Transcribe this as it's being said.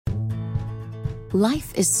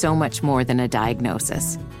Life is so much more than a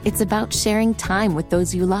diagnosis. It's about sharing time with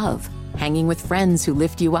those you love, hanging with friends who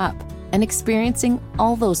lift you up, and experiencing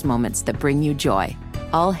all those moments that bring you joy.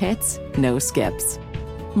 All hits, no skips.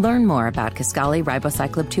 Learn more about Kisqali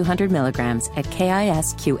Ribociclib 200 milligrams at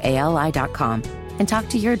KISQALI.com and talk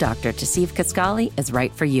to your doctor to see if Kisqali is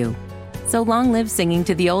right for you. So long live singing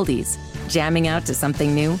to the oldies, jamming out to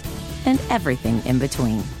something new, and everything in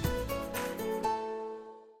between.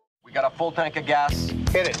 We got a full tank of gas.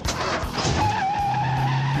 Hit it. You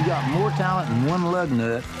got more talent in one lug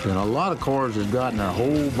nut than a lot of cars have got in their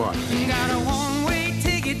whole body. You got a one-way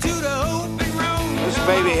ticket to the open road. This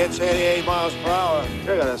baby hits 88 miles per hour.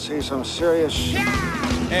 You're gonna see some serious.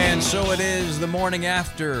 And so it is the morning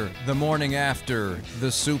after the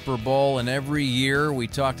Super Bowl, and every year we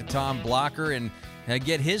talk to Tom Blocker and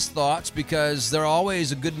get his thoughts because there are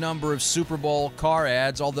always a good number of Super Bowl car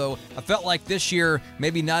ads, although I felt like this year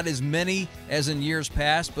maybe not as many as in years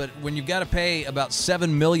past, but when you've got to pay about $7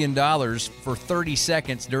 million for 30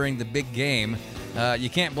 seconds during the big game, you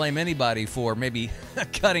can't blame anybody for maybe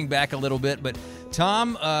cutting back a little bit. But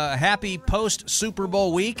Tom, happy post-Super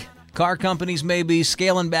Bowl week. Car companies may be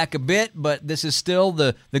scaling back a bit, but this is still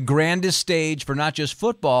the grandest stage for not just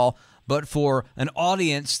football, but for an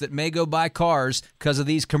audience that may go buy cars because of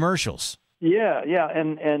these commercials. Yeah,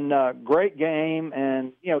 and great game,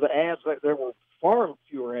 and the ads. There were far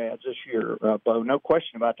fewer ads this year, Bo. No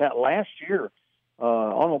question about that. Last year,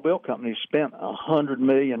 automobile companies spent $100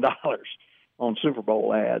 million on Super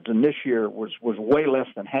Bowl ads, and this year was way less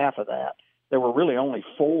than half of that. There were really only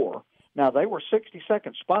 4. Now they were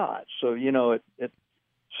 60-second spots, so at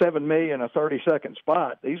 $7 million a 30-second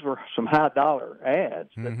spot. These were some high-dollar ads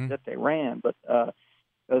that they ran, but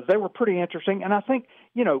they were pretty interesting. And I think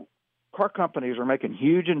car companies are making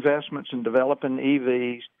huge investments in developing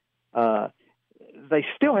EVs. They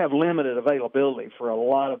still have limited availability for a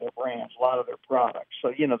lot of their brands, a lot of their products.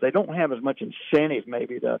 So they don't have as much incentive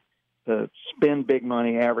maybe to spend big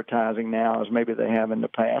money advertising now as maybe they have in the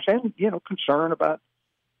past, and concern about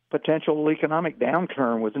potential economic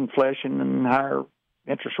downturn with inflation and higher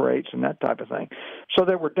interest rates and that type of thing. So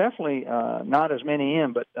there were definitely not as many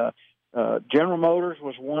in, but General Motors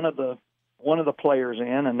was one of the players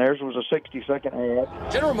in, and theirs was a 60-second ad.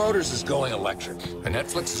 General Motors is going electric, and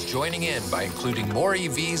Netflix is joining in by including more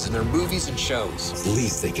EVs in their movies and shows. It's the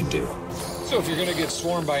least they can do. So if you're going to get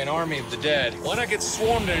swarmed by an army of the dead, why not get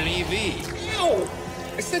swarmed in an EV? No!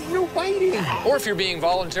 I said no biting. Or if you're being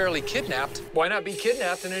voluntarily kidnapped, why not be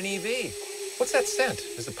kidnapped in an EV? What's that scent?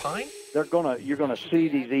 Is it pine? You're gonna see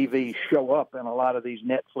these EVs show up in a lot of these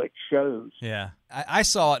Netflix shows. Yeah, I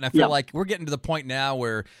saw it, and I feel like we're getting to the point now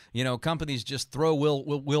where companies just throw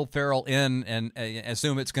Will Ferrell in and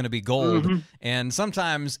assume it's going to be gold, and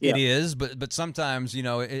sometimes it is, but sometimes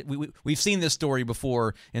we've seen this story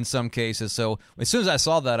before in some cases. So as soon as I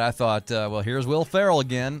saw that, I thought, well, here's Will Ferrell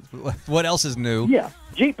again. What else is new? Yeah,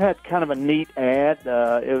 Jeep had kind of a neat ad.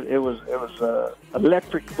 It was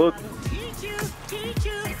electric book.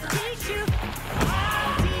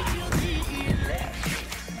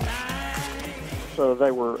 So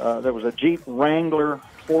there was a Jeep Wrangler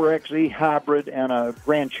 4xe hybrid and a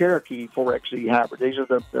Grand Cherokee 4xe hybrid. These are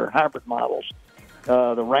their hybrid models.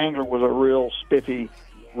 The Wrangler was a real spiffy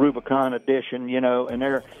Rubicon edition, and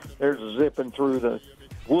they're zipping through the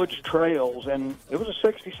woods trails, and it was a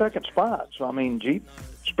 60-second spot. So, I mean, Jeep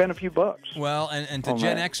spent a few bucks. Well, and to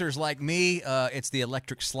Gen Xers like me, it's the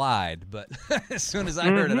electric slide. But as soon as I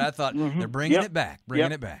heard it, I thought, they're bringing it back,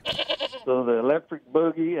 it back. So the electric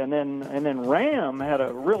boogie, and then Ram had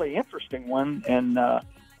a really interesting one, and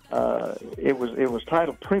it was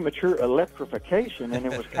titled Premature Electrification, and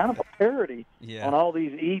it was kind of a parody on all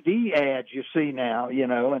these EV ads you see now,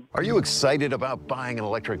 And are you excited about buying an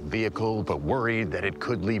electric vehicle, but worried that it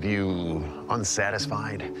could leave you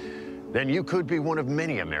unsatisfied? Then you could be one of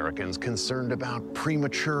many Americans concerned about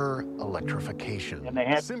premature electrification. And they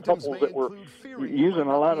had couples that were using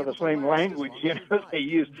a lot of the same language, they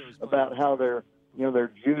used about how their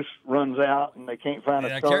juice runs out and they can't find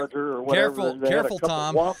a charger or whatever. Careful,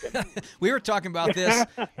 Tom. We were talking about this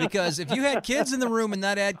because if you had kids in the room and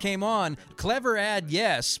that ad came on, clever ad,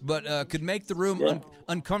 yes, but could make the room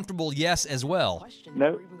uncomfortable, yes, as well.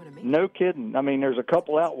 No kidding. I mean, there's a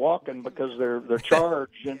couple out walking because they're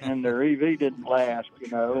charged and their EV didn't last,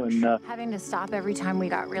 And having to stop every time we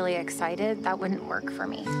got really excited, that wouldn't work for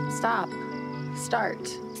me. Stop. Start.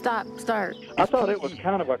 Stop. Start. I thought it was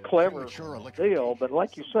kind of a clever deal, but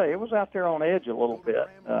like you say, it was out there on edge a little bit.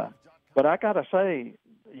 But I got to say,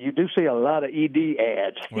 you do see a lot of ED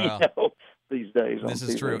ads, these days. This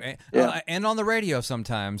is TV. true. And on the radio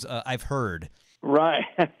sometimes, I've heard. Right.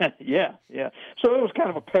 Yeah. So it was kind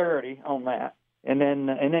of a parody on that. And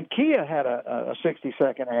then Kia had a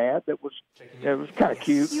 60-second ad that was kind of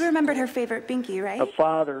cute. You remembered her favorite Binky, right? A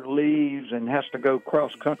father leaves and has to go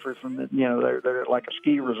cross country from they're like a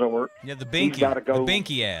ski resort. Yeah, the Binky. The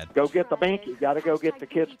Binky ad. Go get the Binky. Got to go get the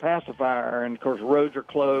kids' pacifier, and of course roads are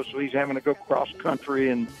closed, so he's having to go cross country,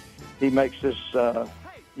 and he makes this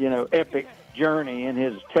epic journey in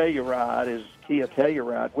his Telluride, his Kia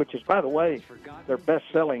Telluride, which is, by the way, their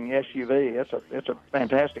best-selling SUV. It's a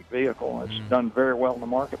fantastic vehicle. It's done very well in the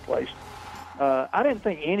marketplace. I didn't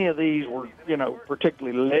think any of these were,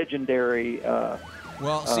 particularly legendary.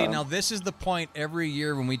 Now this is the point every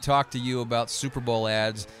year when we talk to you about Super Bowl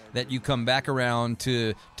ads that you come back around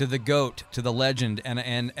to the GOAT, to the legend,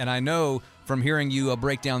 and I know from hearing you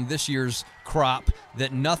break down this year's crop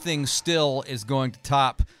that nothing still is going to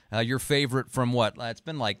top your favorite from what? It's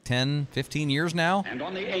been like 10, 15 years now? And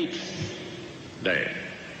on the 8th day,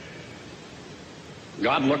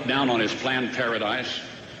 God looked down on his planned paradise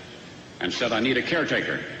and said, I need a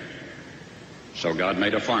caretaker. So God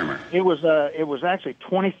made a farmer. It was actually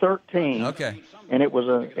 2013. Okay. And it was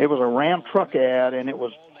a Ram truck ad, and it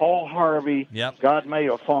was Paul Harvey. Yep. God made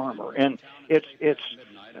a farmer, and it's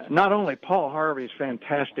not only Paul Harvey's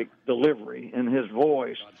fantastic delivery in his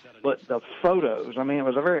voice, but the photos. I mean, it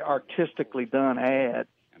was a very artistically done ad.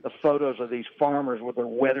 The photos of these farmers with their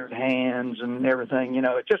weathered hands and everything.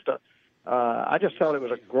 It just I just thought it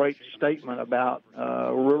was a great statement about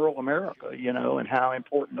rural America, and how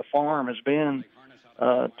important the farm has been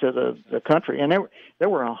to the country. And there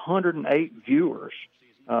were 108 viewers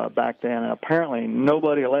back then, and apparently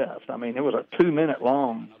nobody left. I mean, it was a 2-minute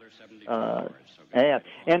long ad.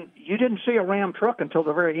 And you didn't see a Ram truck until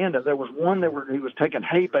the very end. There was one he was taking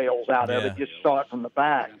hay bales out of it. You saw it from the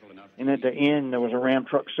back. And at the end, there was a Ram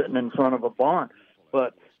truck sitting in front of a barn.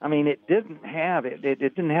 But, I mean, it didn't have it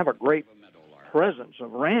didn't have a great presence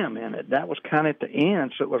of Ram in it. That was kind of at the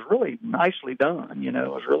end, so it was really nicely done. It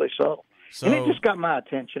was really subtle. So, and it just got my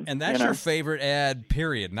attention. And that's your favorite ad,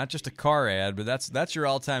 period. Not just a car ad, but that's your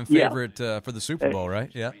all-time favorite for the Super Bowl,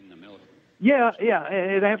 right? Yeah. Yeah,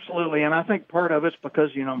 it absolutely. And I think part of it's because,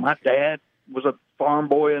 my dad was a farm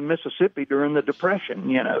boy in Mississippi during the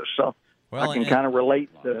Depression, so I can kind of relate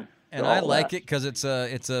to And I like it because it's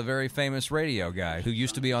a very famous radio guy who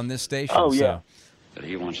used to be on this station. Oh, yeah. That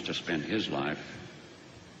he wants to spend his life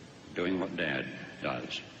doing what Dad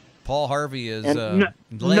does. Paul Harvey is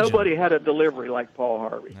nobody had a delivery like Paul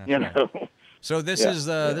Harvey, Right. So this is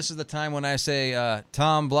the time when I say,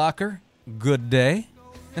 Tom Blocker, good day.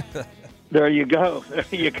 There you go.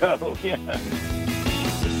 Yeah.